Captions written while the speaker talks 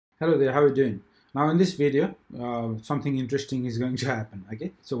Hello there, how are you doing? Now in this video, something interesting is going to happen.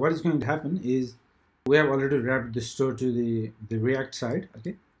 Okay, so what is going to happen is we have already wrapped the store to the React side.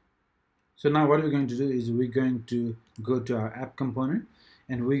 Okay, so now what we're going to do is we're going to go to our app component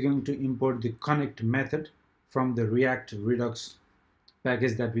and we're going to import the connect method from the React Redux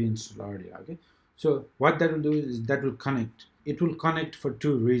package that we installed earlier. Okay, so what that will do is that will connect. It will connect for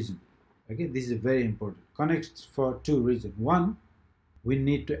two reasons. Okay, this is very important. Connects for two reasons. One, we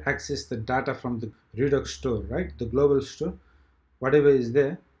need to access the data from the Redux store, right? The global store, whatever is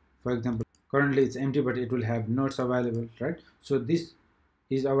there. For example, currently it's empty, but it will have nodes available, right? So this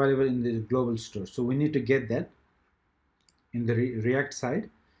is available in the global store. So we need to get that in the React side.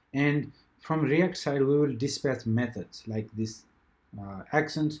 And from React side, we will dispatch methods like this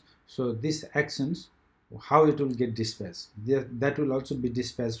actions. So these actions, how it will get dispatched, that will also be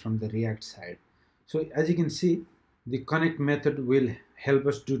dispatched from the React side. So as you can see, the connect method will help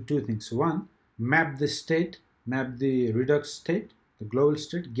us do two things. One, map the state, map the Redux state, the global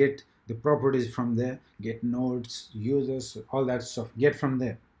state, get the properties from there, get nodes, users, all that stuff, get from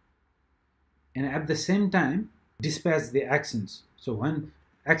there. And at the same time, dispatch the actions. So when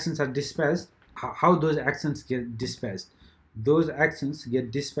actions are dispatched, how those actions get dispatched? Those actions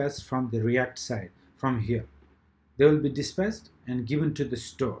get dispatched from the React side, from here. They will be dispatched and given to the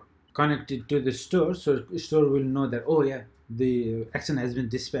store, connected to the store, so store will know that, oh yeah, the action has been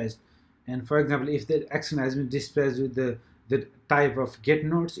dispatched. And for example, if the action has been dispatched with the type of get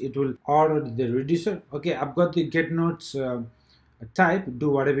nodes, it will order the reducer, okay, I've got the get nodes type, do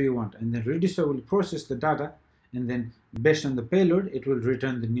whatever you want, and the reducer will process the data, and then based on the payload it will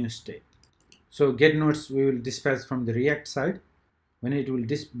return the new state. So get nodes we will dispatch from the React side. When it will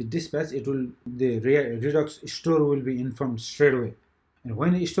be dispatched, it will, the Redux store will be informed straight away. And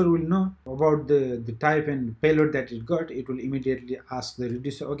when the store will know about the type and payload that it got, it will immediately ask the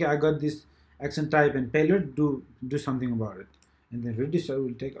reducer, okay, I got this action type and payload, do something about it. And the reducer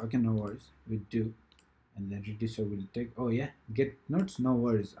will take, okay, no worries, we do. And then reducer will take, oh yeah, get nodes, no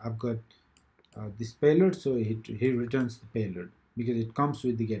worries, I've got this payload, so he returns the payload because it comes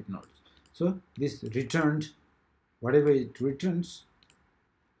with the get nodes. So this returned, whatever it returns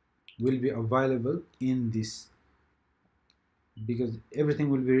will be available in this, because everything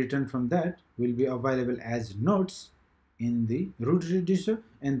will be returned from that will be available as nodes in the root reducer,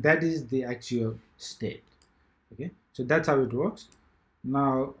 and that is the actual state. Okay, so that's how it works.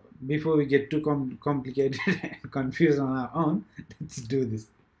 Now before we get too complicated and confused on our own, let's do this.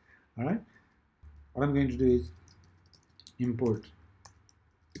 All right, what I'm going to do is import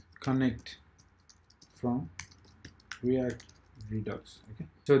connect from React Redux. Okay,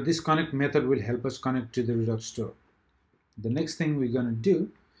 so this connect method will help us connect to the Redux store. The next thing we're going to do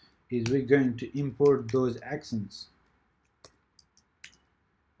is we're going to import those actions,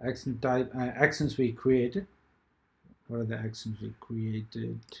 action type, actions we created. What are the actions we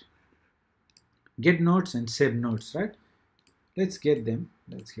created? Get nodes and save nodes, right? Let's get them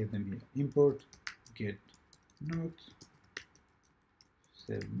here. Import get nodes,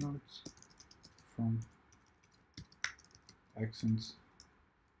 save nodes from actions.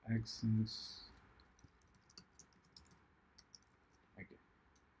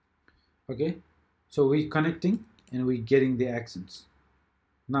 Okay, so we're connecting and we're getting the actions.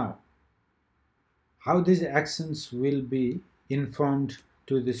 Now, how these actions will be informed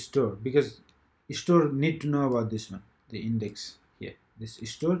to the store, because store need to know about this one, the index here. This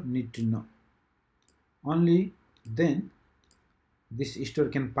store need to know. Only then this store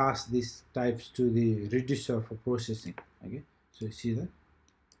can pass these types to the reducer for processing. Okay, so you see that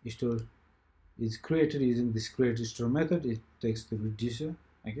store is created using this create store method. It takes the reducer.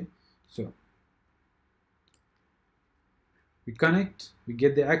 Okay, so we connect, we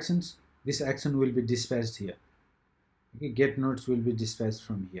get the actions. This action will be dispatched here. Okay, get nodes will be dispatched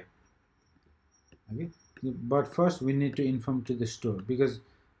from here. Okay, but first we need to inform to the store, because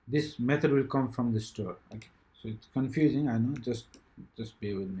this method will come from the store. Okay, so it's confusing, I know, just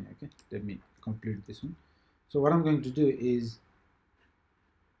bear with me. Okay, let me complete this one. So what I'm going to do is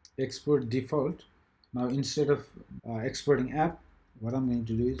export default. Now instead of exporting app, what I'm going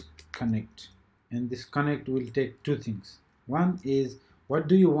to do is connect, and this connect will take two things. One is, what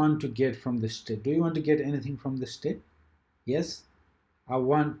do you want to get from the state? Do you want to get anything from the state? Yes, I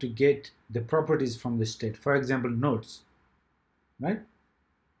want to get the properties from the state. For example, nodes, right?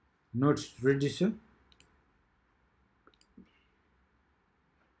 Nodes reducer.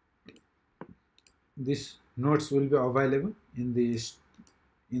 This nodes will be available in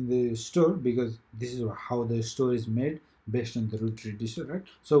the store, because this is how the store is made, based on the root reducer, right?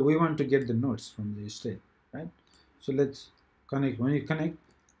 So we want to get the nodes from the state, right? So let's connect. When you connect,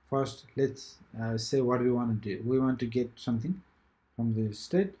 first let's say what we want to do. We want to get something from the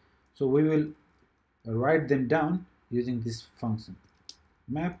state, so we will write them down using this function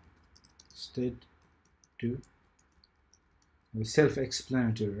map state to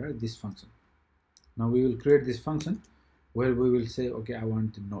self-explanatory, right? This function. Now we will create this function where we will say, okay, I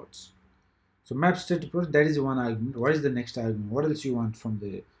want the nodes. So map state to process, that is one argument. What is the next argument? What else you want from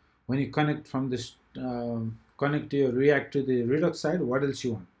the, when you connect from this connect your React to the Redux side, what else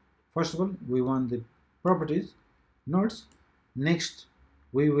you want? First of all, we want the properties nodes. Next,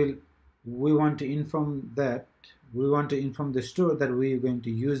 we want to inform that we want to inform the store that we are going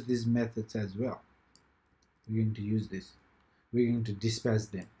to use these methods as well. We're going to use this. We're going to dispatch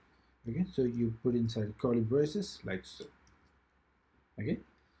them. Okay, so you put inside curly braces like so. Okay,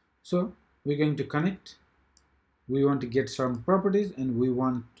 so we're going to connect. We want to get some properties and we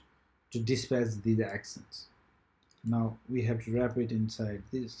want to dispatch these actions. Now we have to wrap it inside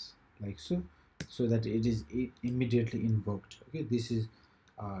this like so, so that it is immediately invoked. Okay, this is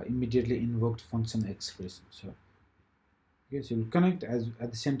immediately invoked function expression. So okay, so it will connect as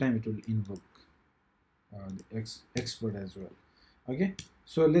at the same time it will invoke the export as well. Okay,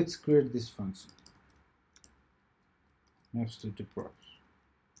 so let's create this function map state to props.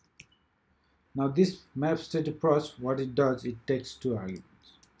 Now this map state to props, what it does, it takes two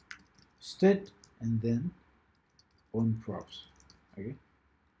arguments, state and then on props. Okay,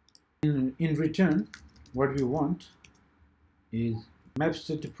 in return what we want is map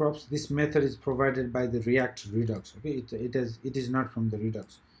state to props. This method is provided by the React Redux. Okay, it is not from the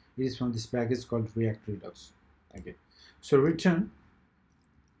Redux, it is from this package called React Redux. Okay, so return,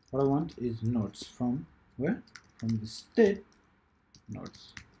 what I want is nodes from where? From the state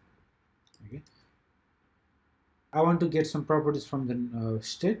nodes. Okay, I want to get some properties from the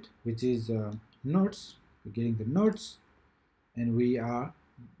state, which is nodes. We're getting the nodes and we are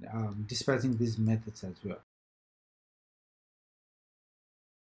dispatching these methods as well.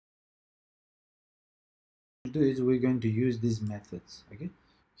 What we'll do is we're going to use these methods. Okay,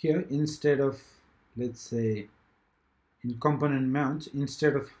 here instead of, let's say in component mounts,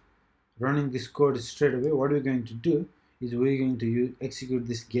 instead of running this code straight away, what we're going to do is we're going to execute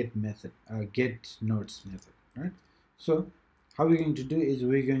this get method, get nodes method, right? So how we're going to do is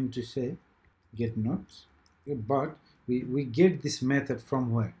we're going to say get nodes, okay, but we get this method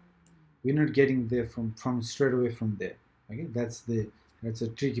from where? We're not getting there from straight away from there. Okay, that's a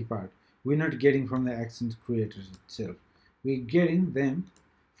tricky part. We're not getting from the action creators itself. We're getting them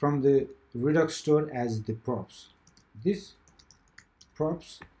from the Redux store as the props. This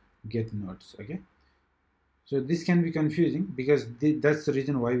props get nodes. Okay, so this can be confusing because that's the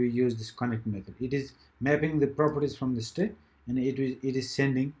reason why we use this connect method. It is mapping the properties from the state and it is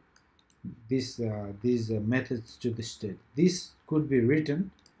sending these methods to the state. This could be written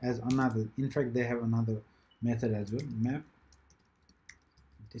as another, in fact they have another method as well, map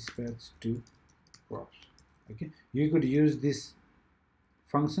dispatch to props. Okay, you could use this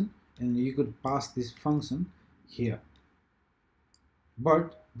function and you could pass this function here,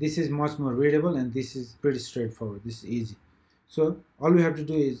 but this is much more readable and this is pretty straightforward. This is easy. So all we have to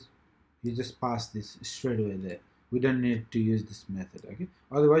do is you just pass this straight away there. We don't need to use this method. Okay,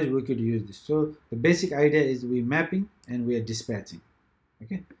 otherwise we could use this. So the basic idea is we mapping and we are dispatching.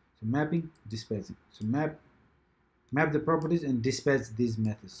 Okay, so mapping, dispatching. So map the properties and dispatch these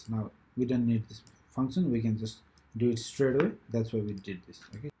methods. Now we don't need this function, we can just do it straight away. That's why we did this.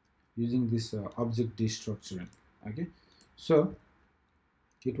 Okay, using this object destructuring. Okay, so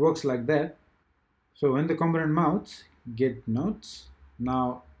it works like that. So when the component mounts get nodes,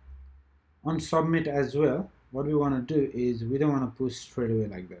 now on submit as well, what we want to do is we don't want to push straight away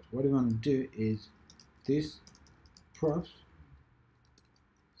like that. What we want to do is this props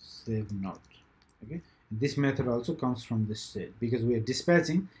save node. Okay, this method also comes from the state because we are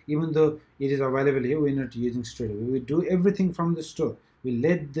dispatching. Even though it is available here, we're not using straight away. We do everything from the store. We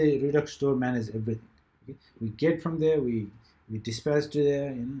let the Redux store manage everything. Okay, we get from there, we dispatch to there,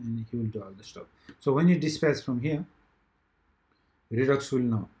 and he will do all the stuff. So when you dispatch from here, Redux will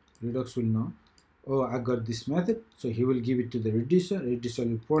know. Oh, I got this method, so he will give it to the reducer. Reducer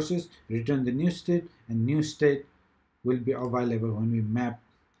will process, return the new state, and new state will be available when we map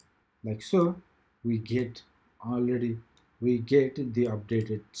like so. We get the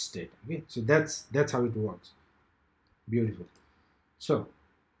updated state. Okay, so that's how it works. Beautiful. So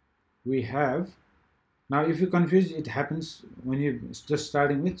we have, now if you're confused, it happens when you're just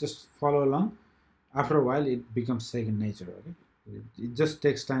starting with, just follow along. After a while it becomes second nature. Okay, it just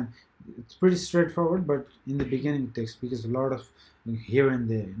takes time. It's pretty straightforward, but in the beginning it takes, because a lot of here and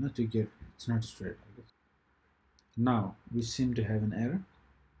there, to get, it's not straight. Okay. Now we seem to have an error.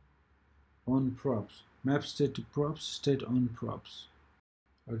 on props, map state to props, state on props.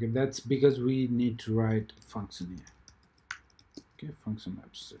 Okay, that's because we need to write function here. Okay, function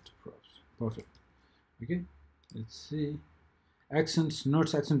map state to props. Perfect. Okay, let's see. Actions,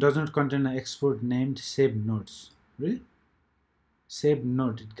 nodes action does not contain an export named save nodes. Really? Save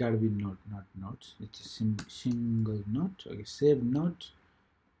node, it gotta be node, not nodes. It's a single node. Okay, save node.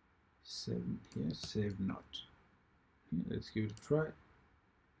 Save here, save node. Okay, let's give it a try.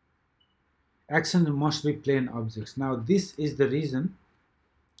 Action must be plain objects. Now this is the reason.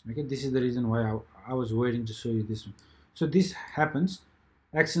 Okay, this is the reason why I was waiting to show you this one. So this happens.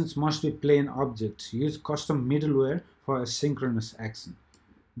 Actions must be plain objects. Use custom middleware for asynchronous action.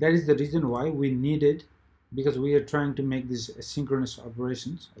 That is the reason why we needed, because we are trying to make these asynchronous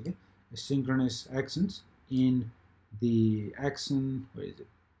operations, okay, asynchronous actions in the action. Where is it?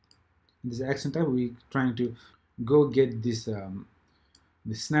 In this action type, we're trying to go get this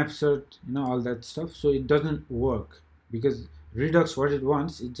the snapshot, all that stuff. So it doesn't work because Redux, what it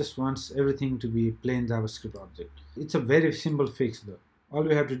wants, it just wants everything to be plain JavaScript object. It's a very simple fix though. All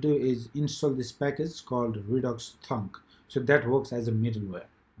we have to do is install this package called Redux Thunk. So that works as a middleware.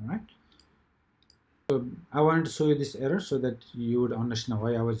 Alright. So I wanted to show you this error so that you would understand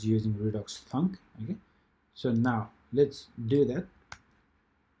why I was using Redux Thunk. Okay. So now let's do that.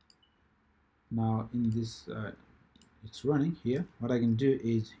 Now in this it's running here. What I can do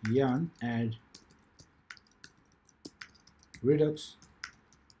is yarn add Redux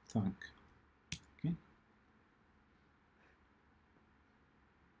Thunk. Okay.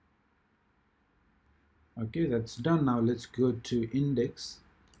 Okay, that's done. Now let's go to index,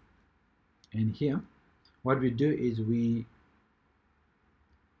 and here what we do is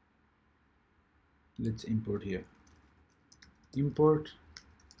let's import here. Import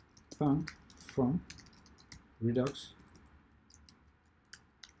Thunk from Redux.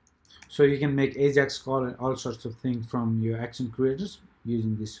 So you can make Ajax call and all sorts of things from your action creators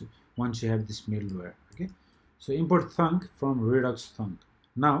using this once you have this middleware. Okay, so import Thunk from Redux Thunk.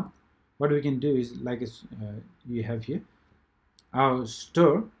 Now what we can do is, like you have here, our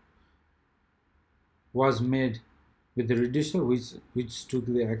store was made with the reducer which took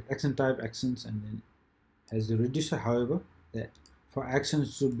the action type actions and then has the reducer. However, that for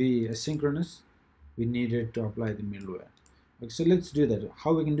actions to be asynchronous, we needed to apply the middleware. Okay, so let's do that.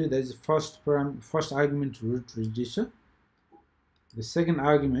 How we can do that is first argument root reducer. The second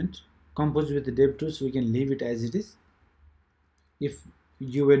argument compose with the dev tools, we can leave it as it is. If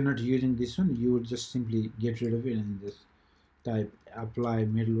you were not using this one, you would just simply get rid of it and just type apply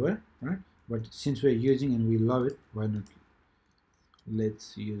middleware, right? But since we're using and we love it, why not?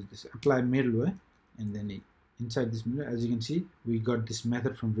 Let's use this apply middleware, and then inside this middleware, as you can see, we got this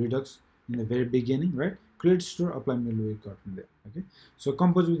method from Redux in the very beginning, right? Create store, apply middleware, got from there. Okay, so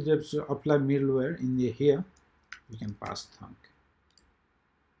compose with dev store, apply middleware. In the here we can pass Thunk.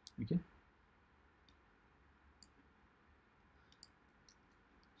 Okay,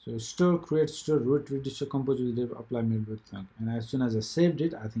 so store, create store, root reducer, compose with dev, apply middleware, Thunk. And as soon as I saved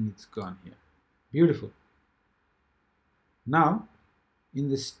it, I think it's gone here. Beautiful. Now in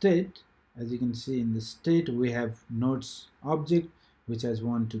the state, as you can see in the state, we have nodes object which has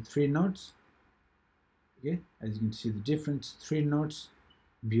 1, 2, 3 nodes. Okay, as you can see the difference, 3 nodes.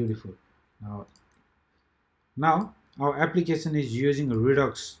 Beautiful. Now our application is using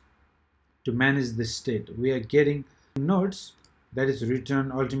Redux to manage the state. We are getting nodes that is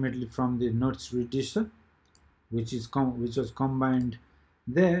returned ultimately from the nodes reducer, which was combined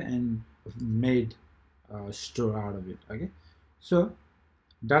there and made store out of it. Okay, so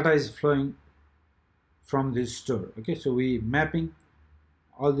data is flowing from this store. Okay, so we mapping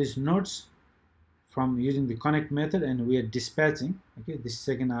all these nodes from using the connect method, and we are dispatching. Okay, this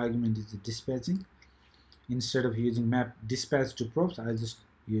second argument is the dispatching. Instead of using map dispatch to props, I just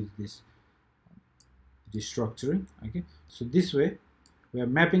use this destructuring. Okay, so this way we are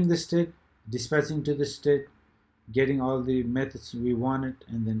mapping the state, dispatching to the state, getting all the methods we wanted,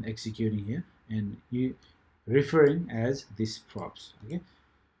 and then executing here and referring as these props. Okay,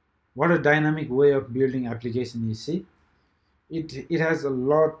 what a dynamic way of building application. You see, it has a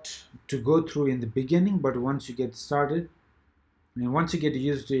lot to go through in the beginning, but once you get started and once you get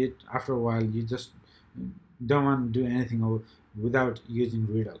used to it, after a while you just don't want to do anything without using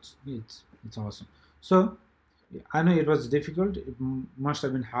Redux. It's awesome. So I know it was difficult, it must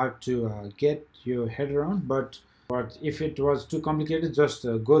have been hard to get your head around, but if it was too complicated, just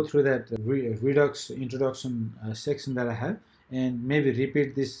go through that Redux introduction section that I have, and maybe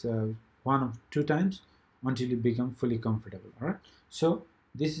repeat this 1 or 2 times until you become fully comfortable. All right, so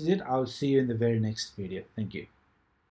this is it. I'll see you in the very next video. Thank you.